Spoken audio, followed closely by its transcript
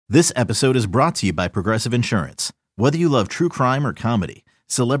This episode is brought to you by Progressive Insurance. Whether you love true crime or comedy,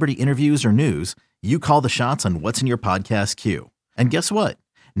 celebrity interviews or news, you call the shots on what's in your podcast queue. And guess what?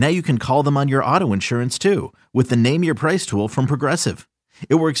 Now you can call them on your auto insurance too with the Name Your Price tool from Progressive.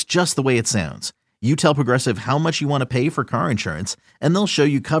 It works just the way it sounds. You tell Progressive how much you want to pay for car insurance, and they'll show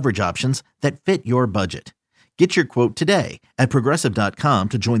you coverage options that fit your budget. Get your quote today at Progressive.com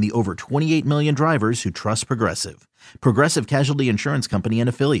to join the over 28 million drivers who trust Progressive. Progressive Casualty Insurance Company and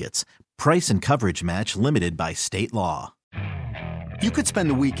Affiliates. Price and coverage match limited by state law. You could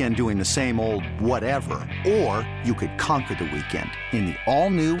spend the weekend doing the same old whatever, or you could conquer the weekend in the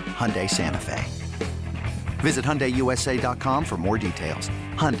all-new Hyundai Santa Fe. Visit HyundaiUSA.com for more details.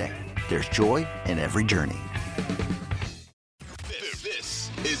 Hyundai, there's joy in every journey. This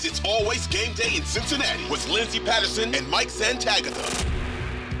is It's Always Game Day in Cincinnati with Lindsey Patterson and Mike Santagata.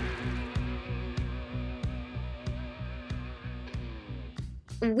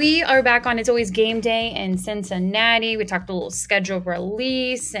 We are back on It's Always Game Day in Cincinnati. We talked a little schedule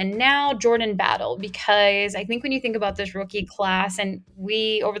release and now Jordan Battle, because I think when you think about this rookie class, and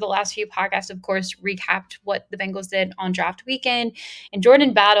we, over the last few podcasts, of course, recapped what the Bengals did on draft weekend, and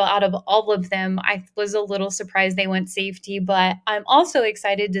Jordan Battle, out of all of them, I was a little surprised they went safety, but I'm also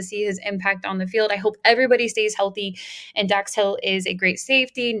excited to see his impact on the field. I hope everybody stays healthy, and Dax Hill is a great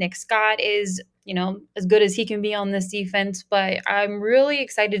safety. Nick Scott is as good as he can be on this defense, but I'm really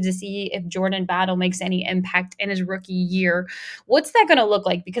excited to see if Jordan Battle makes any impact in his rookie year. What's that going to look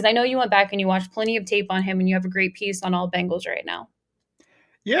like? Because I know you went back and you watched plenty of tape on him, and you have a great piece on All Bengals right now.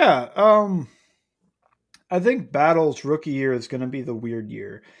 Yeah. I think Battle's rookie year is going to be the weird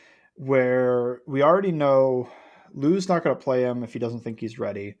year where we already know Lou's not going to play him if he doesn't think he's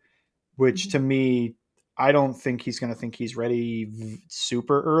ready, which to me, I don't think he's going to think he's ready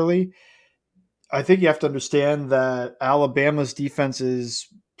super early. I think you have to understand that Alabama's defense is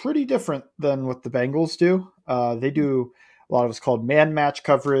pretty different than what the Bengals do. They do a lot of what's called man match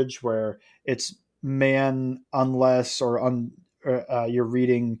coverage, where it's man unless you're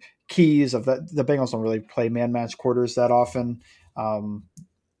reading keys of that. The Bengals don't really play man match quarters that often.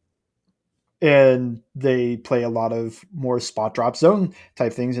 And they play a lot of more spot drop zone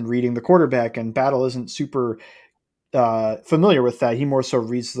type things and reading the quarterback, and Battle isn't super familiar with that. He more so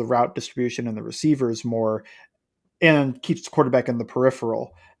reads the route distribution and the receivers more and keeps the quarterback in the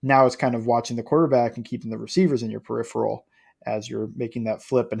peripheral. Now it's kind of watching the quarterback and keeping the receivers in your peripheral as you're making that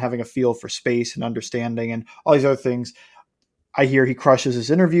flip and having a feel for space and understanding and all these other things. I hear he crushes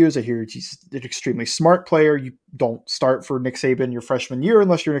his interviews. I hear he's an extremely smart player. You don't start for Nick Saban your freshman year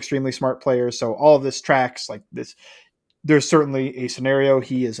unless you're an extremely smart player. So all of this tracks like this. There's certainly a scenario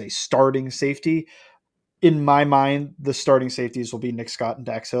he is a starting safety. In my mind, the starting safeties will be Nick Scott and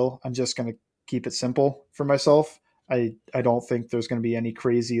Dax Hill. I'm just going to keep it simple for myself. I don't think there's going to be any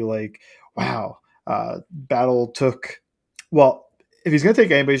crazy Battle took. Well, if he's going to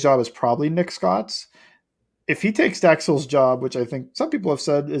take anybody's job, it's probably Nick Scott's. If he takes Dax Hill's job, which I think some people have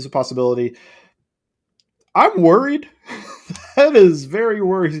said is a possibility, I'm worried. That is very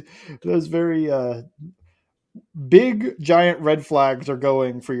worried. That is very big, giant red flags are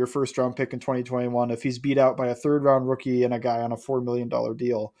going for your first round pick in 2021 if he's beat out by a third round rookie and a guy on a $4 million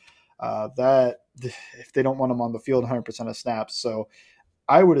deal. That if they don't want him on the field 100% of snaps. So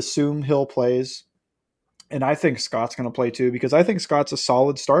I would assume Hill plays, and I think Scott's going to play too, because I think Scott's a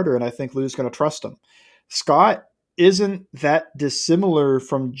solid starter and I think Lou's going to trust him. Scott isn't that dissimilar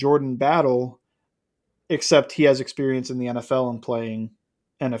from Jordan Battle, except he has experience in the NFL and playing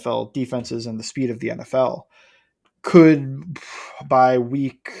NFL defenses and the speed of the NFL. Could by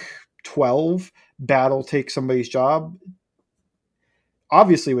week 12 Battle take somebody's job?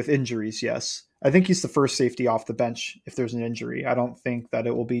 Obviously with injuries, yes. I think he's the first safety off the bench if there's an injury. I don't think that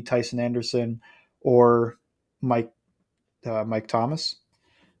it will be Tyson Anderson or Mike Thomas.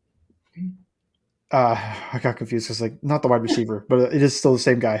 I got confused because not the wide receiver, but it is still the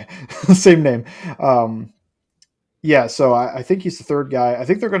same guy, the same name. So I think he's the third guy. I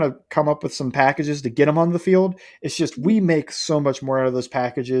think they're going to come up with some packages to get him on the field. It's just we make so much more out of those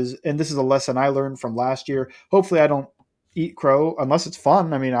packages, and this is a lesson I learned from last year. Hopefully I don't eat crow unless it's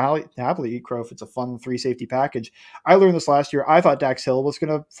fun. I mean, I'll happily eat crow if it's a fun 3-safety package. I learned this last year. I thought Dax Hill was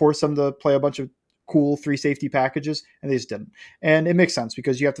going to force them to play a bunch of cool 3-safety packages, and they just didn't. And it makes sense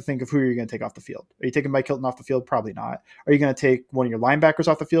because you have to think of who you're going to take off the field. Are you taking Mike Hilton off the field? Probably not. Are you going to take one of your linebackers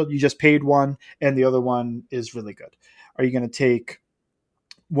off the field? You just paid one, and the other one is really good. Are you going to take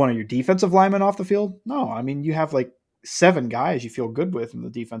one of your defensive linemen off the field? No. I mean, you have 7 guys you feel good with in the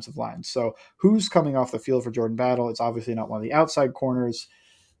defensive line. So who's coming off the field for Jordan Battle? It's obviously not one of the outside corners.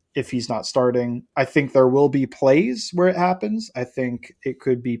 if he's not starting. I think there will be plays where it happens. I think it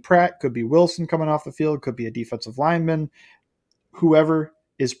could be Pratt, could be Wilson coming off the field, could be a defensive lineman, whoever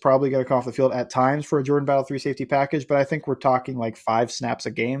is probably going to come off the field at times for a Jordan Battle 3 safety package. But I think we're talking like 5 snaps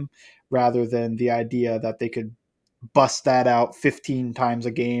a game rather than the idea that they could bust that out 15 times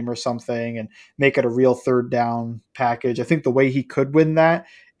a game or something and make it a real third down package. I think the way he could win that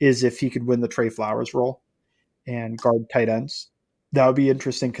is if he could win the Trey Flowers role and guard tight ends. That would be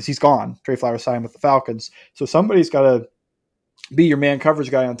interesting because he's gone. Trey Flowers signed with the Falcons. So somebody's got to be your man coverage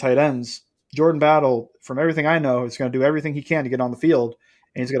guy on tight ends. Jordan Battle, from everything I know, is going to do everything he can to get on the field,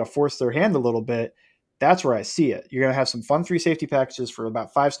 and he's going to force their hand a little bit. That's where I see it. You're going to have some fun 3 safety packages for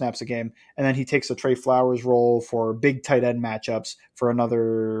about 5 snaps a game, and then he takes a Trey Flowers role for big tight end matchups for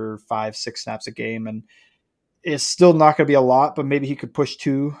another 5-6 snaps a game. And it's still not going to be a lot, but maybe he could push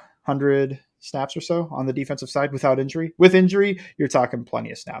 200 snaps or so on the defensive side without injury. With injury, you're talking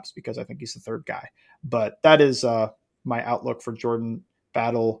plenty of snaps because I think he's the third guy. But that is my outlook for Jordan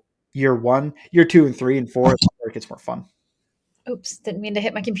Battle year 1. Year 2 and 3 and 4 it gets more fun. Oops, didn't mean to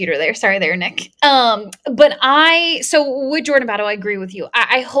hit my computer there. Sorry there, Nick. So with Jordan Battle, I agree with you.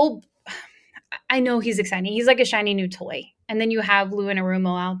 I know he's exciting. He's like a shiny new toy. And then you have Lou and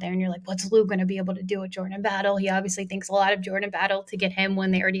Arumo out there and you're like, what's Lou going to be able to do with Jordan Battle? He obviously thinks a lot of Jordan Battle to get him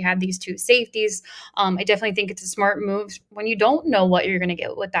when they already have these 2 safeties. I definitely think it's a smart move when you don't know what you're going to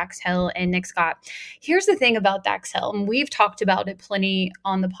get with Dax Hill and Nick Scott. Here's the thing about Dax Hill, and we've talked about it plenty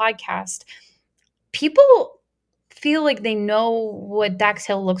on the podcast. People feel like they know what Dax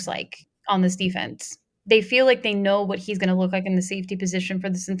Hill looks like on this defense. They feel like they know what he's going to look like in the safety position for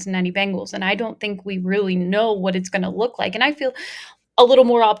the Cincinnati Bengals. And I don't think we really know what it's going to look like. And I feel a little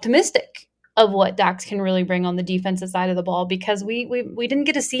more optimistic of what Dax can really bring on the defensive side of the ball because we didn't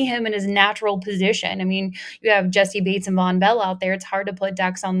get to see him in his natural position. I mean, you have Jesse Bates and Von Bell out there. It's hard to put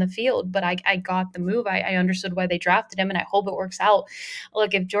Dax on the field, but I got the move. I understood why they drafted him, and I hope it works out.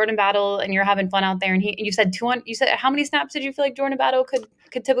 Look, if Jordan Battle and you're having fun out there, and you said 200, you said how many snaps did you feel like Jordan Battle could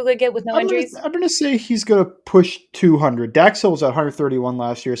typically get with no injuries? I'm going to say he's going to push 200. Dax Hill was at 131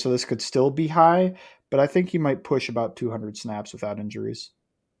 last year, so this could still be high, but I think he might push about 200 snaps without injuries.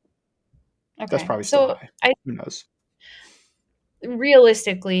 Okay. That's probably still high. Who knows?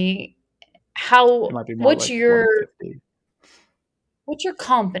 Realistically, what's your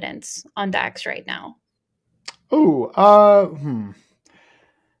confidence on Dax right now?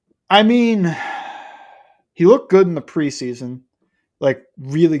 I mean, he looked good in the preseason, like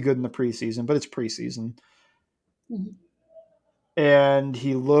really good in the preseason, but it's preseason. Mm-hmm. And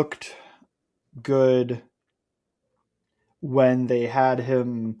he looked good when they had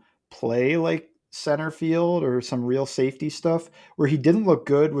him play like center field or some real safety stuff. Where he didn't look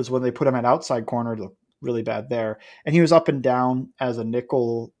good was when they put him at outside corner. It looked really bad there. And he was up and down as a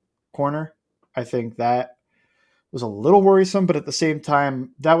nickel corner. I think that was a little worrisome, but at the same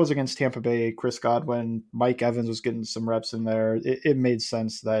time, that was against Tampa Bay. Chris Godwin, Mike Evans was getting some reps in there. It made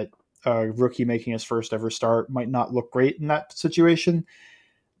sense that a rookie making his first ever start might not look great in that situation.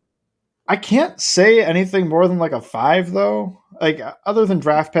 I can't say anything more than like a 5 though. Like other than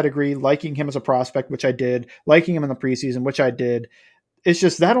draft pedigree, liking him as a prospect, which I did, liking him in the preseason, which I did. It's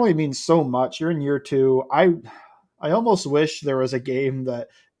just that only means so much. You're in year 2. I almost wish there was a game that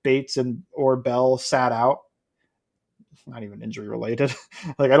Bates or Bell sat out. Not even injury related.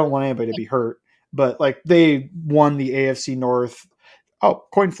 Like I don't want anybody to be hurt, but like they won the AFC North. Oh,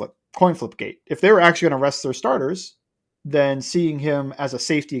 coin flip gate. If they were actually going to rest their starters, then seeing him as a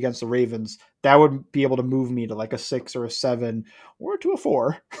safety against the Ravens, that would be able to move me to like a 6 or a 7 or to a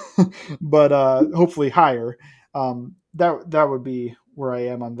 4, but hopefully higher. That would be where I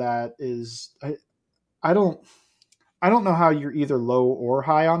am on that. Is I don't know how you're either low or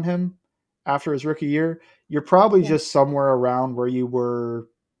high on him after his rookie year. You're probably just somewhere around where you were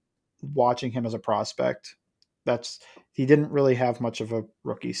watching him as a prospect. He didn't really have much of a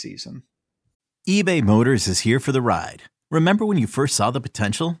rookie season. eBay Motors is here for the ride. Remember when you first saw the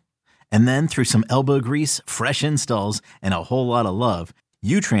potential? And then through some elbow grease, fresh installs, and a whole lot of love,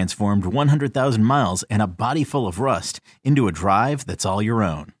 you transformed 100,000 miles and a body full of rust into a drive that's all your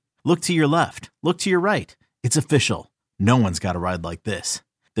own. Look to your left. Look to your right. It's official. No one's got a ride like this.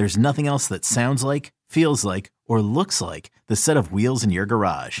 There's nothing else that sounds like, feels like, or looks like the set of wheels in your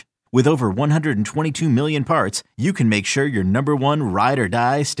garage. With over 122 million parts, you can make sure your number one ride or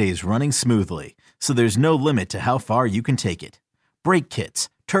die stays running smoothly. So there's no limit to how far you can take it. Brake kits,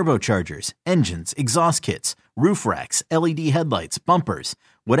 turbochargers, engines, exhaust kits, roof racks, LED headlights, bumpers,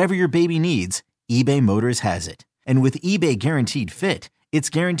 whatever your baby needs, eBay Motors has it. And with eBay Guaranteed Fit, it's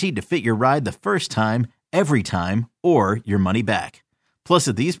guaranteed to fit your ride the first time, every time, or your money back. Plus,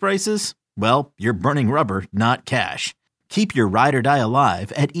 at these prices, well, you're burning rubber, not cash. Keep your ride or die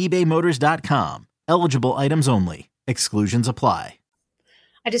alive at ebaymotors.com. Eligible items only. Exclusions apply.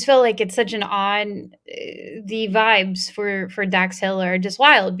 I just feel like it's such an odd the vibes for Dax Hill are just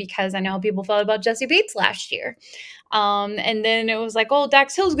wild because I know how people felt about Jesse Bates last year. And then it was like, oh,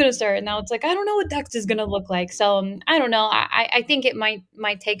 Dax Hill's gonna start. And now it's like, I don't know what Dax is gonna look like. So I don't know. I think it might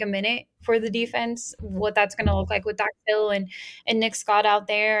take a minute for the defense, what that's gonna look like with Dax Hill and Nick Scott out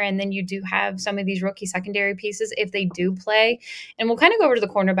there. And then you do have some of these rookie secondary pieces if they do play. And we'll kind of go over to the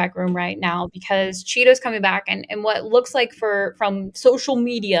cornerback room right now because Cheeto's coming back and what looks like from social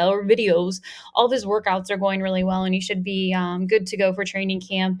media or videos, all of his workouts are going really well and he should be good to go for training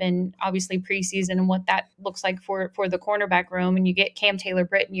camp and obviously preseason and what that looks like for the cornerback room. And you get Cam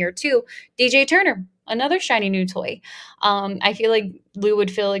Taylor-Britt in year 2, DJ Turner, another shiny new toy. I feel like Lou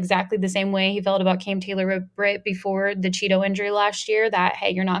would feel exactly the same way he felt about Cam Taylor-Britt before the Cheeto injury last year, that,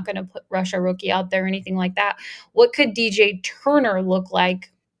 hey, you're not going to rush a rookie out there or anything like that. What could DJ Turner look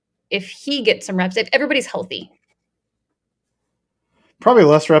like if he gets some reps, if everybody's healthy? Probably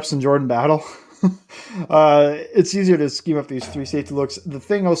less reps than Jordan Battle. It's easier to scheme up these 3 safety looks. The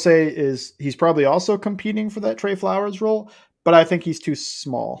thing I'll say is he's probably also competing for that Trey Flowers role, but I think he's too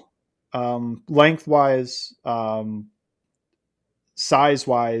small. Lengthwise,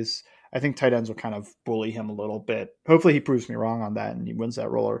 size-wise, I think tight ends will kind of bully him a little bit. Hopefully he proves me wrong on that and he wins that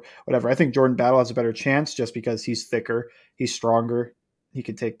role or whatever. I think Jordan Battle has a better chance just because he's thicker, he's stronger, he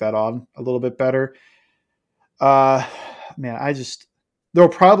could take that on a little bit better. There'll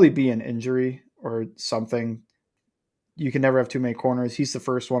probably be an injury or something. You can never have too many corners. He's the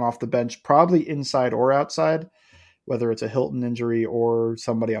first one off the bench, probably inside or outside, whether it's a Hilton injury or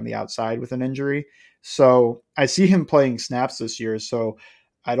somebody on the outside with an injury. So I see him playing snaps this year. So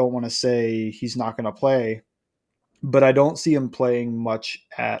I don't want to say he's not going to play, but I don't see him playing much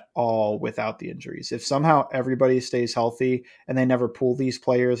at all without the injuries. If somehow everybody stays healthy and they never pull these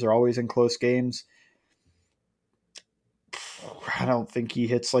players, they're always in close games, I don't think he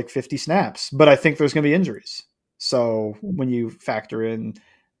hits like 50 snaps, but I think there's going to be injuries. So when you factor in,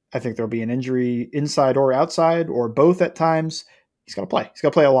 I think there'll be an injury inside or outside or both at times. He's got to play. He's got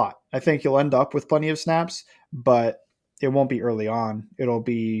to play a lot. I think he'll end up with plenty of snaps, but it won't be early on. It'll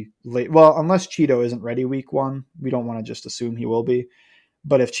be late. Well, unless Cheeto isn't ready week 1, we don't want to just assume he will be.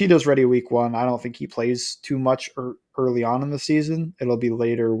 But if Cheeto's ready week 1, I don't think he plays too much early on in the season. It'll be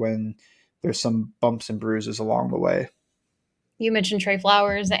later when there's some bumps and bruises along the way. You mentioned Trey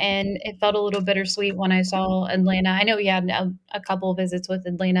Flowers, and it felt a little bittersweet when I saw Atlanta. I know he had a couple of visits with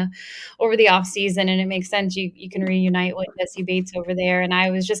Atlanta over the offseason, and it makes sense. You can reunite with Jesse Bates over there. And I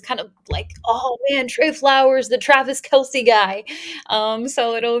was just kind of like, oh, man, Trey Flowers, the Travis Kelce guy.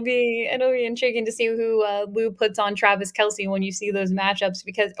 So it'll be intriguing to see who Lou puts on Travis Kelce when you see those matchups.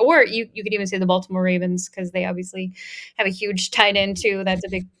 Or you could even see the Baltimore Ravens because they obviously have a huge tight end, too. That's a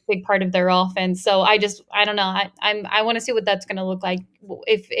big part of their offense. So I don't know. I want to see what that's going to look like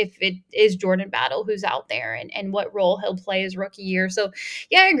if it is Jordan Battle who's out there and what role he'll play his rookie year. So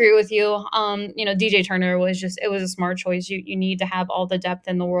yeah, I agree with you. DJ Turner it was a smart choice. You need to have all the depth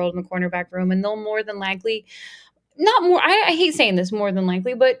in the world in the cornerback room, and they'll more than likely not more. I hate saying this more than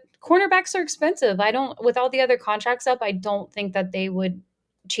likely, but cornerbacks are expensive. With all the other contracts up, I don't think that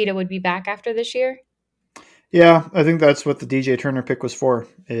Cheetah would be back after this year. Yeah, I think that's what the DJ Turner pick was for,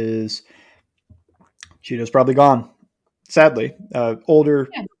 is Cheeto's probably gone. Sadly, older,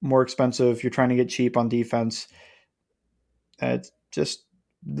 more expensive. You're trying to get cheap on defense. It's just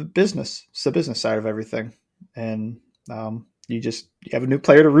the business. It's the business side of everything. And you have a new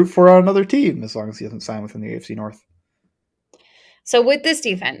player to root for on another team as long as he doesn't sign within the AFC North. So with this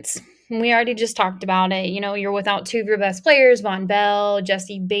defense, we already just talked about it. You're without 2 of your best players, Von Bell,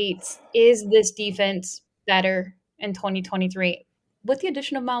 Jesse Bates. Is this defense better in 2023 with the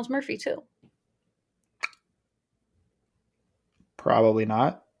addition of Myles Murphy too? Probably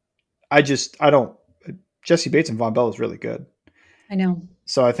not. I don't. Jesse Bates and Von Bell is really good. I know.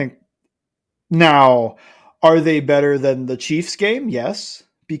 So I think now, are they better than the Chiefs game? Yes,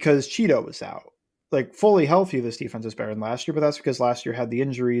 because Cheeto was out. Like fully healthy, this defense is better than last year, but that's because last year had the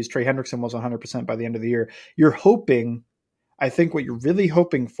injuries. Trey Hendrickson was 100% by the end of the year. I think what you're really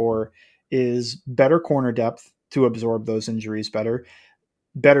hoping for is better corner depth to absorb those injuries better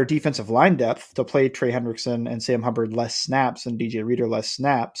defensive line depth to play Trey Hendrickson and Sam Hubbard less snaps and DJ Reader less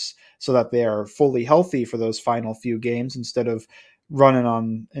snaps so that they are fully healthy for those final few games instead of running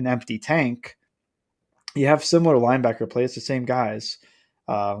on an empty tank. You have similar linebacker play. It's the same guys.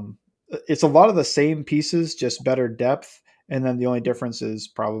 It's a lot of the same pieces, just better depth. And then the only difference is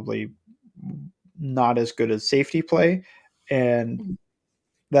probably not as good as safety play. And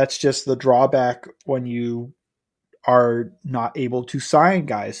That's just the drawback when you are not able to sign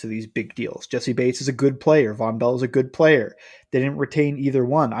guys to these big deals. Jesse Bates is a good player. Von Bell is a good player. They didn't retain either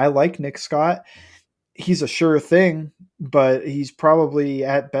one. I like Nick Scott. He's a sure thing, but he's probably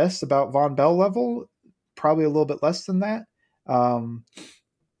at best about Von Bell level, probably a little bit less than that. And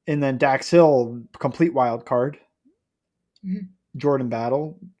then Dax Hill, complete wild card. Mm-hmm. Jordan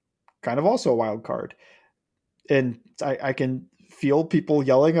Battle, kind of also a wild card. And I can feel people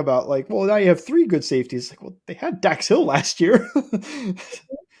yelling about like, well, now you have 3 good safeties. Like, well, they had Dax Hill last year.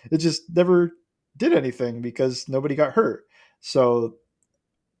 It just never did anything because nobody got hurt. So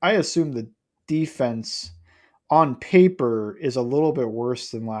I assume the defense on paper is a little bit worse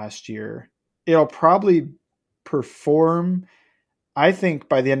than last year. It'll probably perform. I think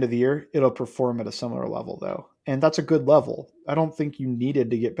by the end of the year, it'll perform at a similar level though. And that's a good level. I don't think you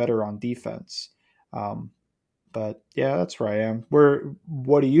needed to get better on defense. But yeah, that's where I am.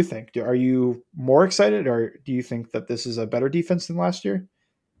 What do you think? Are you more excited, or do you think that this is a better defense than last year?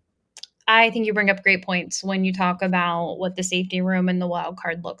 I think you bring up great points when you talk about what the safety room and the wild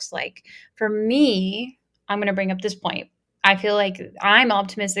card looks like. For me, I'm going to bring up this point. I feel like I'm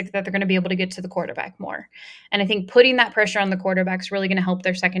optimistic that they're going to be able to get to the quarterback more. And I think putting that pressure on the quarterback is really going to help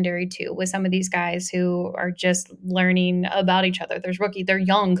their secondary too, with some of these guys who are just learning about each other. There's rookie, they're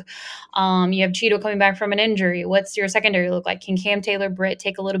young. You have Cheeto coming back from an injury. What's your secondary look like? Can Cam Taylor-Britt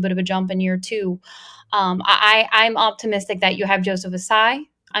take a little bit of a jump in year 2? I'm optimistic that you have Joseph Asai.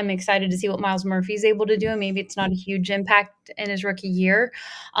 I'm excited to see what Miles Murphy's able to do. Maybe it's not a huge impact in his rookie year.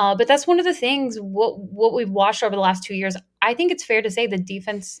 But that's one of the things, what we've watched over the last 2 years. I think it's fair to say the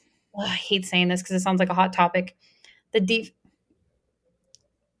defense, I hate saying this because it sounds like a hot topic. Don't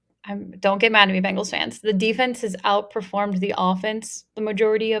get mad at me, Bengals fans. The defense has outperformed the offense the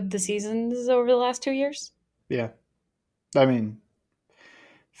majority of the seasons over the last 2 years. Yeah. I mean,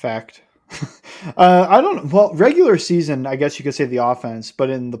 fact. I don't know. Well, regular season, I guess you could say the offense, but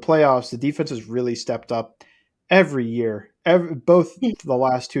in the playoffs, the defense has really stepped up every year. Both the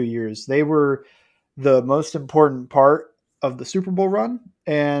last 2 years, they were the most important part of the Super Bowl run,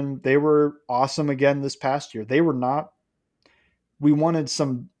 and they were awesome again this past year. They were not. We wanted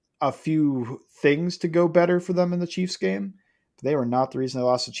a few things to go better for them in the Chiefs game. But they were not the reason they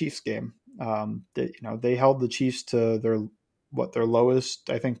lost the Chiefs game. They held the Chiefs to their lowest,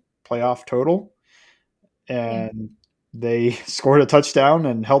 I think, playoff total, and they scored a touchdown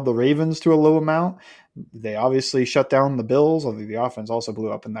and held the Ravens to a low amount. They obviously shut down the Bills, although the offense also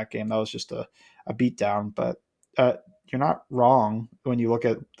blew up in that game. That was just a beatdown, but you're not wrong when you look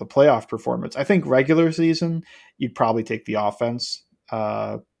at the playoff performance. I think regular season, you'd probably take the offense,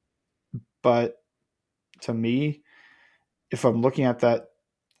 but to me, if I'm looking at that,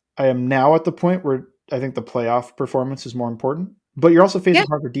 I am now at the point where I think the playoff performance is more important. But you're also facing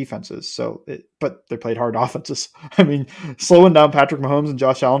harder defenses, but they played hard offenses. I mean, slowing down Patrick Mahomes and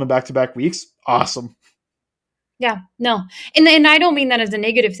Josh Allen in back-to-back weeks, awesome. Yeah, no. And I don't mean that as a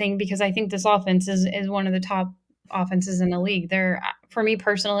negative thing, because I think this offense is one of the top offenses in the league. For me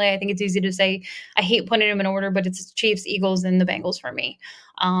personally, I think it's easy to say, I hate putting them in order, but it's Chiefs, Eagles, and the Bengals for me.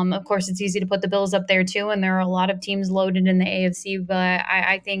 Of course, it's easy to put the Bills up there too, and there are a lot of teams loaded in the AFC, but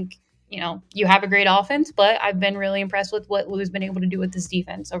I think – you have a great offense, but I've been really impressed with what Lou's been able to do with this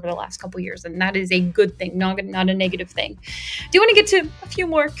defense over the last couple of years. And that is a good thing, not a negative thing. Do you want to get to a few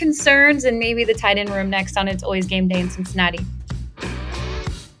more concerns and maybe the tight end room next on It's Always Game Day in Cincinnati?